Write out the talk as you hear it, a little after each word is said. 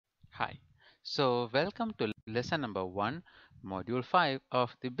Hi. Welcome to lesson number 1, module 5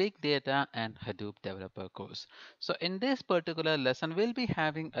 of the Big Data and Hadoop Developer course. In this particular lesson, we'll be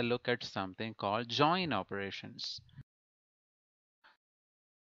having a look at something called join operations.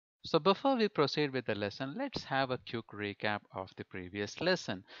 Before we proceed with the lesson, let's have a quick recap of the previous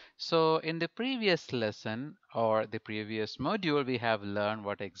lesson. In the previous lesson or the previous module, we have learned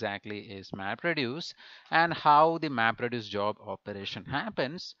what exactly is MapReduce and how the MapReduce job operation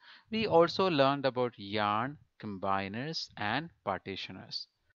happens. We also learned about yarn, combiners, and partitioners.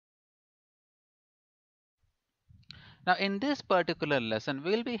 Now, in this particular lesson,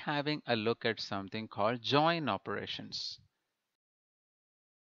 we'll be having a look at something called join operations.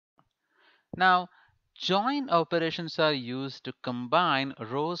 Now, join operations are used to combine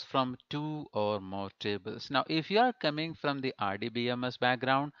rows from two or more tables. Now, if you are coming from the RDBMS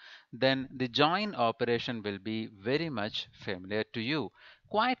background, then the join operation will be very much familiar to you.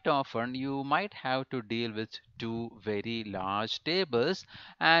 Quite often, you might have to deal with two very large tables,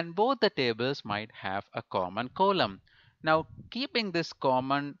 and both the tables might have a common column. Now, keeping this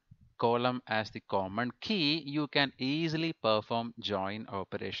common column as the common key, you can easily perform join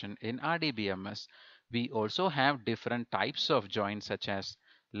operation in RDBMS. We also have different types of join such as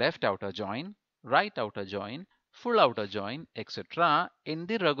left outer join, right outer join, full outer join, etc. in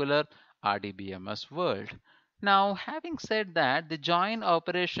the regular RDBMS world. Now, having said that, the join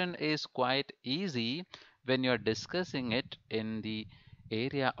operation is quite easy when you're discussing it in the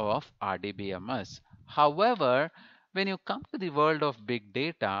area of RDBMS. However, when you come to the world of big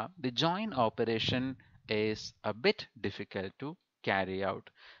data, the join operation is a bit difficult to carry out.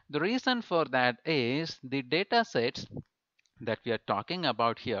 The reason for that is the data sets that we are talking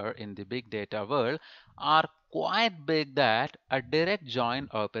about here in the big data world are quite big that a direct join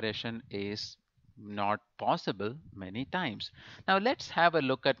operation is not possible many times. Now let's have a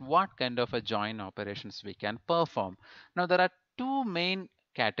look at what kind of a join operations we can perform. Now there are two main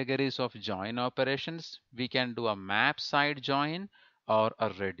categories of join operations. We can do a map side join or a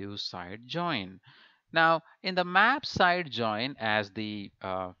reduce side join. Now, in the map side join, as the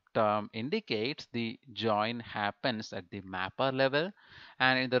term indicates, the join happens at the mapper level,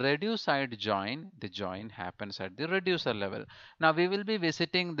 and in the reduce side join, the join happens at the reducer level. Now, we will be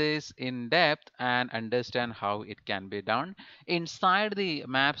visiting this in depth and understand how it can be done. Inside the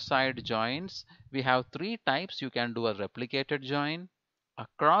map side joins, we have three types. You can do a replicated join, a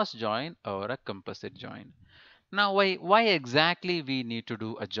cross join, or a composite join. Now, why exactly we need to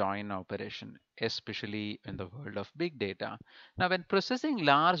do a join operation, especially in the world of big data? Now, when processing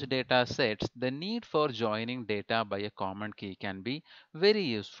large data sets, the need for joining data by a common key can be very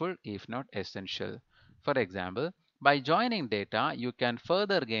useful, if not essential. For example, by joining data, you can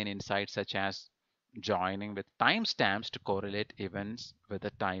further gain insights such as joining with timestamps to correlate events with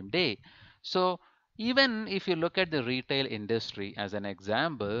the time day. So, even if you look at the retail industry as an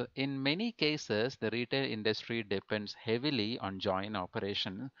example, in many cases, the retail industry depends heavily on join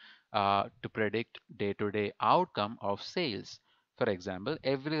operation to predict day-to-day outcome of sales. For example,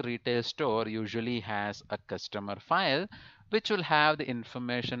 every retail store usually has a customer file which will have the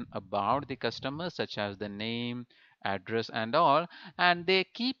information about the customer such as the name, address and all, and they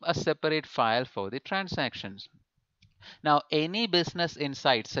keep a separate file for the transactions. Now, any business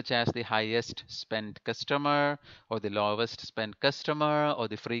insights such as the highest spent customer or the lowest spent customer or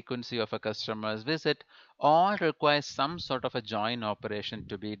the frequency of a customer's visit all require some sort of a join operation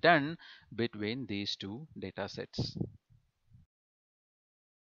to be done between these two data sets.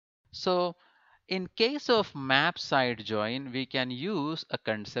 So, in case of map side join, we can use a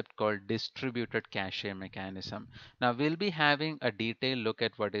concept called distributed cache mechanism. Now we'll be having a detailed look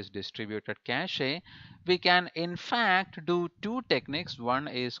at what is distributed cache. We can in fact do two techniques. One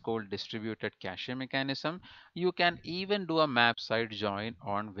is called distributed cache mechanism. You can even do a map side join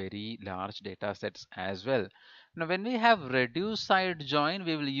on very large data sets as well. Now when we have reduce side join,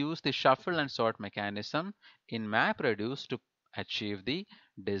 we will use the shuffle and sort mechanism in MapReduce to achieve the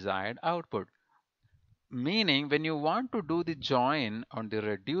desired output. Meaning, when you want to do the join on the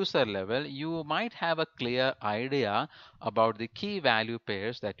reducer level, you might have a clear idea about the key value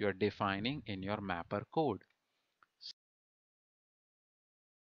pairs that you're defining in your mapper code.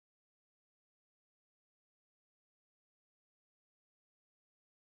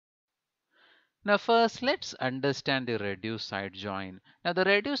 Now first let's understand the reduce side join. Now the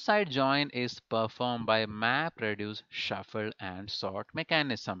reduce side join is performed by MapReduce shuffle and sort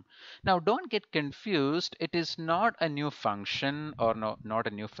mechanism. Now don't get confused, it is not a new function or not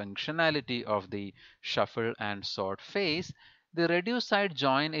a new functionality of the shuffle and sort phase. The reduce side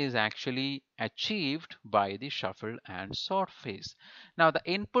join is actually achieved by the shuffle and sort phase. Now the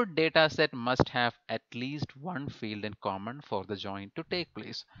input data set must have at least one field in common for the join to take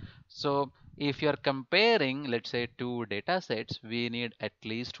place. So if you're comparing, let's say, two data sets, we need at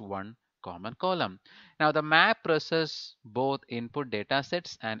least one common column. Now the map processes both input data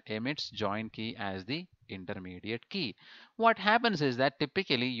sets and emits join key as the intermediate key. What happens is that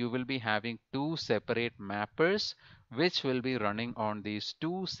typically you will be having two separate mappers which will be running on these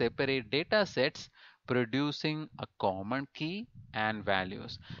two separate data sets, producing a common key and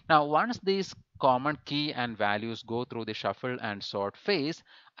values. Now once these common key and values go through the shuffle and sort phase,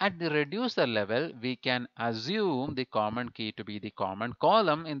 at the reducer level we can assume the common key to be the common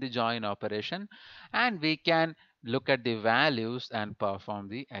column in the join operation, and we can look at the values and perform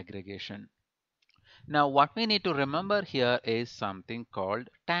the aggregation. Now, what we need to remember here is something called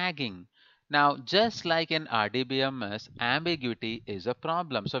tagging. Now, just like in RDBMS, ambiguity is a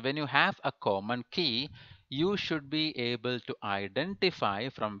problem. So when you have a common key, you should be able to identify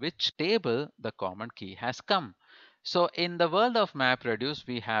from which table the common key has come. So in the world of MapReduce,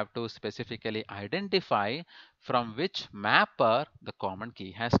 we have to specifically identify from which mapper the common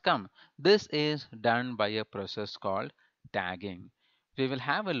key has come. This is done by a process called tagging. We will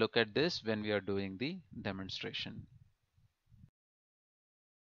have a look at this when we are doing the demonstration.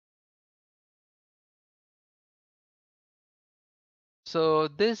 So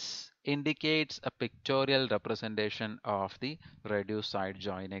this indicates a pictorial representation of the reduce side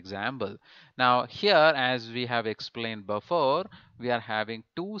join example. Now here, as we have explained before, we are having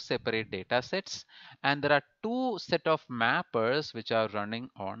two separate data sets, and there are two set of mappers which are running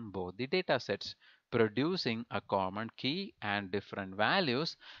on both the data sets, producing a common key and different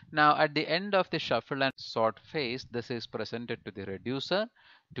values. Now at the end of the shuffle and sort phase, this is presented to the reducer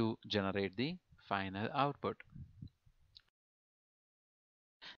to generate the final output.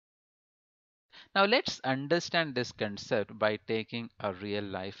 Now let's understand this concept by taking a real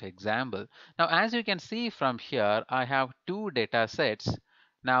life example. Now as you can see from here, I have two data sets.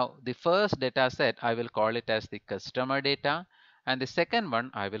 Now the first data set, I will call it as the customer data, and the second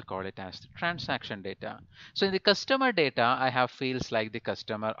one I will call it as the transaction data. So in the customer data, I have fields like the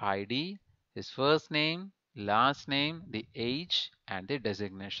customer ID, his first name, last name, the age, and the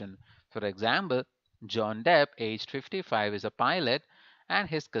designation. For example, John Depp, aged 55, is a pilot, and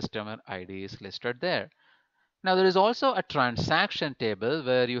his customer ID is listed there. Now there is also a transaction table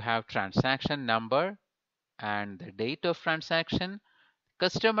where you have transaction number and the date of transaction,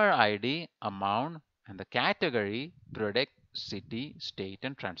 customer ID, amount, and the category, product, city, state,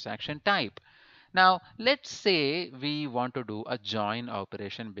 and transaction type. Now let's say we want to do a join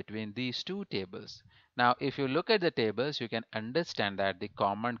operation between these two tables. Now if you look at the tables, you can understand that the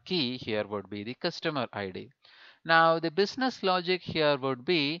common key here would be the customer ID. Now the business logic here would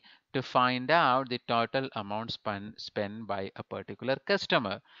be to find out the total amount spent by a particular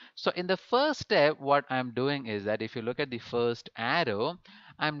customer. So in the first step, what I'm doing is that if you look at the first arrow,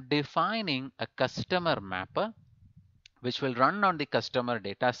 I'm defining a customer mapper which will run on the customer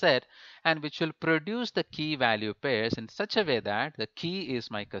data set and which will produce the key value pairs in such a way that the key is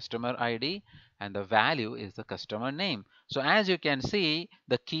my customer ID and the value is the customer name. So as you can see,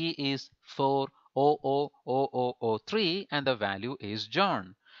 the key is 4000003 and the value is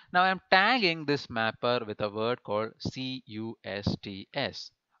John. Now I'm tagging this mapper with a word called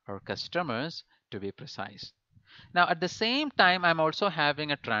CUSTS, or customers to be precise. Now at the same time, I'm also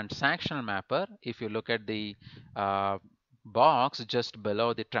having a transactional mapper. If you look at the uh, box just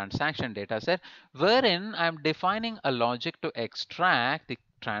below the transaction data set, wherein I'm defining a logic to extract the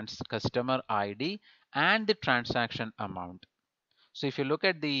customer ID and the transaction amount. So if you look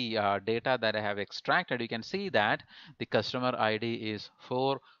at the data that I have extracted, you can see that the customer ID is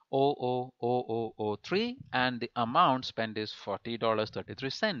 4000003 and the amount spent is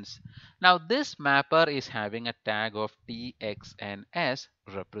 $40.33. Now this mapper is having a tag of TXNS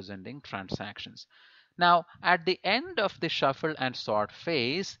representing transactions. Now at the end of the shuffle and sort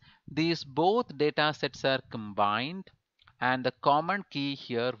phase, these both data sets are combined and the common key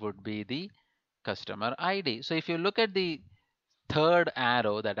here would be the customer ID. So if you look at the third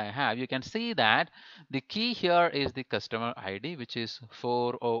arrow that I have, you can see that the key here is the customer ID, which is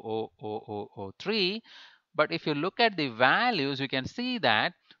 4000003. But if you look at the values, you can see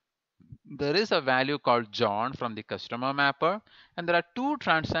that there is a value called John from the customer mapper, and there are two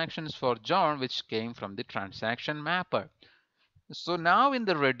transactions for John which came from the transaction mapper. So now in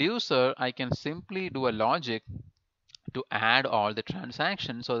the reducer, I can simply do a logic to add all the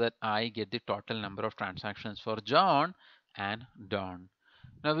transactions so that I get the total number of transactions for John and Don.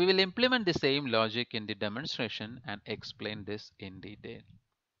 Now we will implement the same logic in the demonstration and explain this in detail.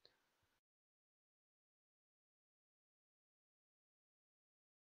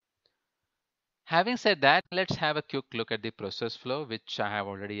 Having said that, let's have a quick look at the process flow, which I have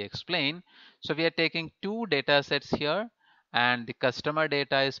already explained. So we are taking two data sets here, and the customer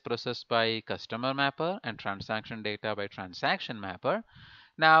data is processed by customer mapper and transaction data by transaction mapper.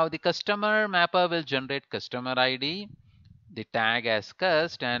 Now the customer mapper will generate customer ID, the tag as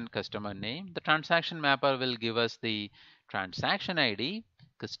cust and customer name. The transaction mapper will give us the transaction ID,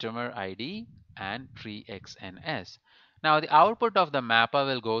 customer ID, and tree XNS. Now the output of the mapper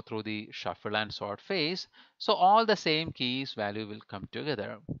will go through the shuffle and sort phase. So all the same keys value will come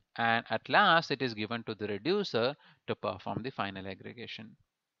together. And at last it is given to the reducer to perform the final aggregation.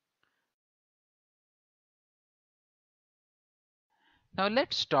 Now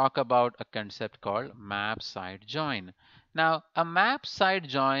let's talk about a concept called map side join. Now a map side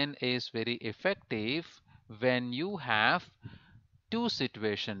join is very effective when you have two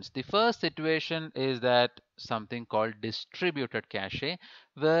situations. The first situation is that something called distributed cache,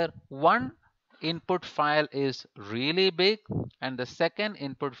 where one input file is really big and the second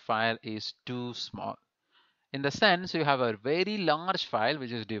input file is too small. In the sense, you have a very large file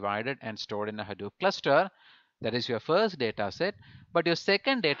which is divided and stored in a Hadoop cluster. That is your first data set, but your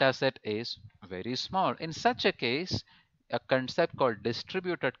second data set is very small. In such a case, a concept called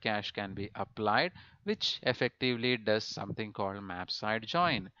distributed cache can be applied, which effectively does something called map side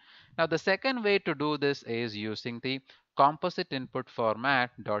join. Now, the second way to do this is using the composite input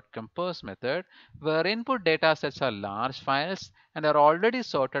format .compose method, where input data sets are large files and are already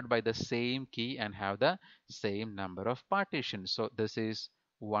sorted by the same key and have the same number of partitions. So this is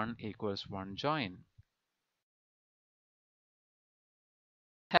 1 equals 1 join.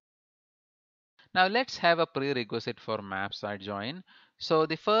 Now let's have a prerequisite for map side join. So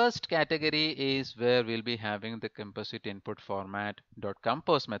the first category is where we'll be having the composite input format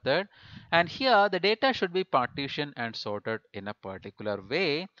 .compose method, and here the data should be partitioned and sorted in a particular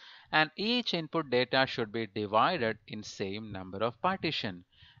way, and each input data should be divided in same number of partition,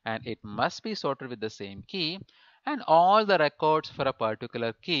 and it must be sorted with the same key, and all the records for a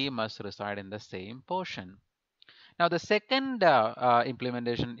particular key must reside in the same portion. Now the second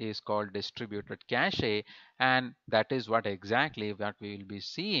implementation is called distributed cache, and that is what exactly what we will be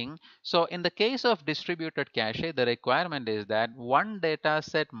seeing. So in the case of distributed cache, the requirement is that one data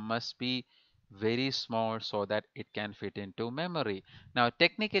set must be very small so that it can fit into memory. Now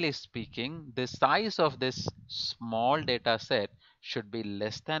technically speaking, the size of this small data set should be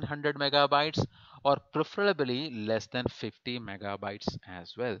less than 100 megabytes or preferably less than 50 megabytes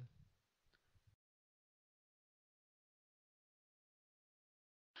as well.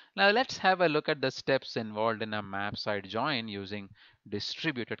 Now let's have a look at the steps involved in a map side join using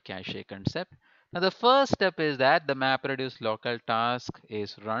distributed cache concept. Now the first step is that the MapReduce local task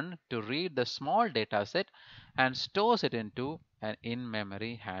is run to read the small data set and stores it into an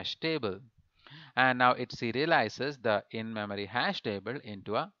in-memory hash table. And now it serializes the in-memory hash table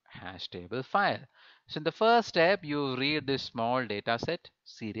into a hash table file. So in the first step, you read this small data set,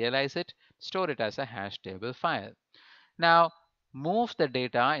 serialize it, store it as a hash table file. Now, move the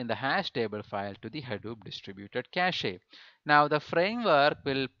data in the hash table file to the Hadoop distributed cache. Now, the framework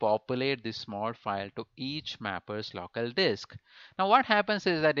will populate this small file to each mapper's local disk. Now, what happens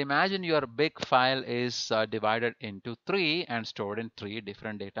is that imagine your big file is divided into three and stored in three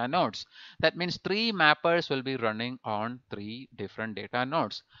different data nodes. That means three mappers will be running on three different data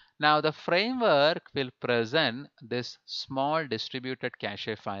nodes. Now, the framework will present this small distributed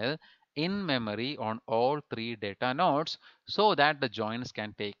cache file in memory on all three data nodes so that the joins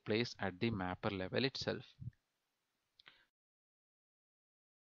can take place at the mapper level itself.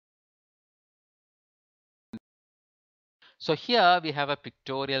 So here we have a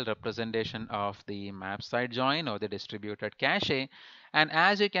pictorial representation of the map side join or the distributed cache, and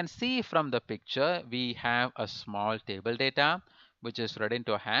as you can see from the picture, we have a small table data which is read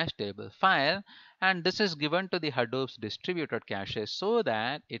into a hash table file, and this is given to the Hadoop's distributed cache so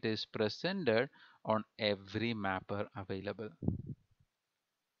that it is presented on every mapper available.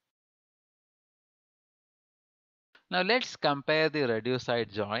 Now let's compare the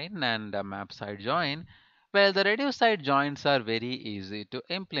ReduceID join and the MapSide join. Well, the ReduceID joins are very easy to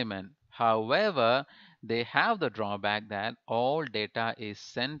implement. However, they have the drawback that all data is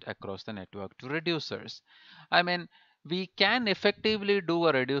sent across the network to reducers. I mean, we can effectively do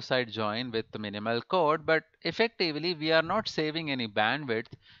a ReduceID join with minimal code, but effectively we are not saving any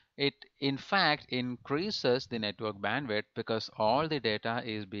bandwidth. It in fact increases the network bandwidth because all the data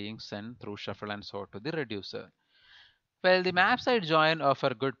is being sent through shuffle and sort to the reducer. Well, the map side join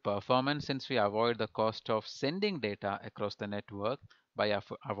offer good performance since we avoid the cost of sending data across the network by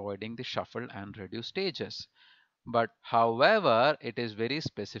avoiding the shuffle and reduce stages. But however, it is very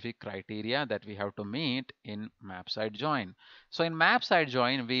specific criteria that we have to meet in map side join. So in map side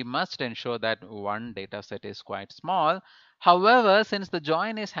join, we must ensure that one data set is quite small. However, since the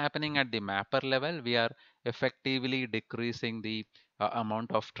join is happening at the mapper level, we are effectively decreasing the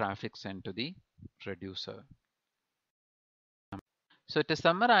amount of traffic sent to the reducer. So to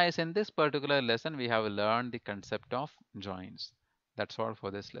summarize, in this particular lesson, we have learned the concept of joins. That's all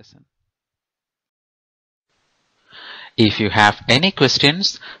for this lesson. If you have any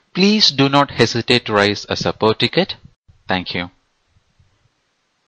questions, please do not hesitate to raise a support ticket. Thank you.